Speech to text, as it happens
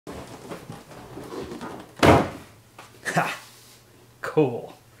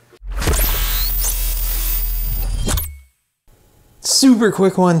cool. Super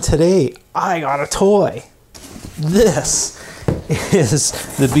quick one today. I got a toy. This is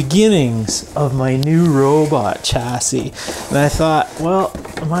the beginnings of my new robot chassis. And I thought, well,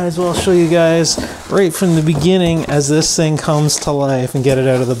 I might as well show you guys right from the beginning as this thing comes to life and get it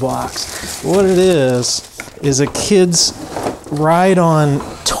out of the box. What it is a kid's ride-on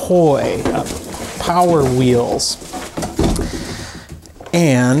toy, Power Wheels.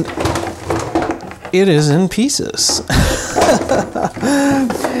 And it is in pieces.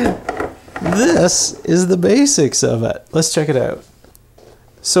 This is the basics of it. Let's check it out.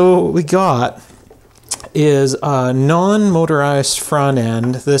 So what we got is a non-motorized front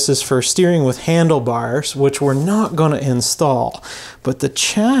end. This is for steering with handlebars, which we're not going to install. But the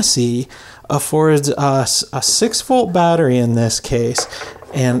chassis affords us a 6-volt battery in this case,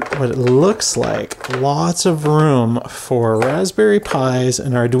 and what it looks like, lots of room for Raspberry Pis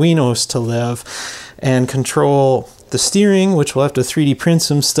and Arduinos to live and control the steering, which we'll have to 3D print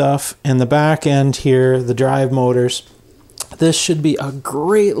some stuff, and the back end here, the drive motors. This should be a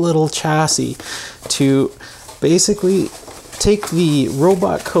great little chassis to basically take the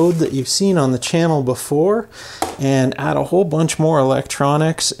robot code that you've seen on the channel before and add a whole bunch more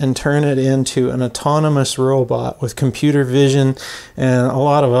electronics and turn it into an autonomous robot with computer vision and a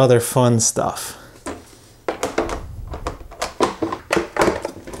lot of other fun stuff.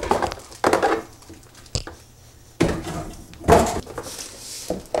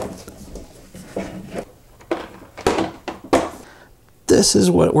 This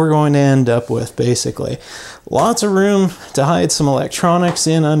is what we're going to end up with, basically. Lots of room to hide some electronics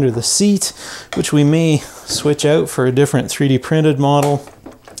in under the seat, which we may switch out for a different 3D printed model.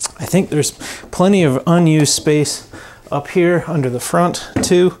 I think there's plenty of unused space up here under the front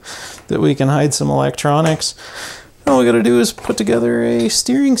too, that we can hide some electronics. All we gotta do is put together a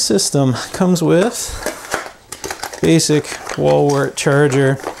steering system. Comes with basic wall wart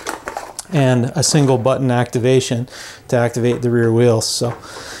charger and a single button activation to activate the rear wheels. So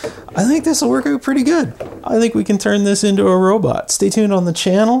I think this will work out pretty good. I think we can turn this into a robot. Stay tuned on the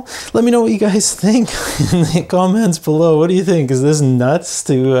channel. Let me know what you guys think in the comments below. What do you think? Is this nuts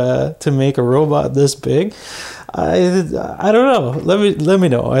to make a robot this big? I don't know. Let me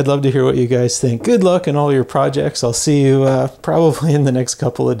know. I'd love to hear what you guys think. Good luck in all your projects. I'll see you probably in the next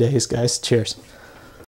couple of days, guys. Cheers.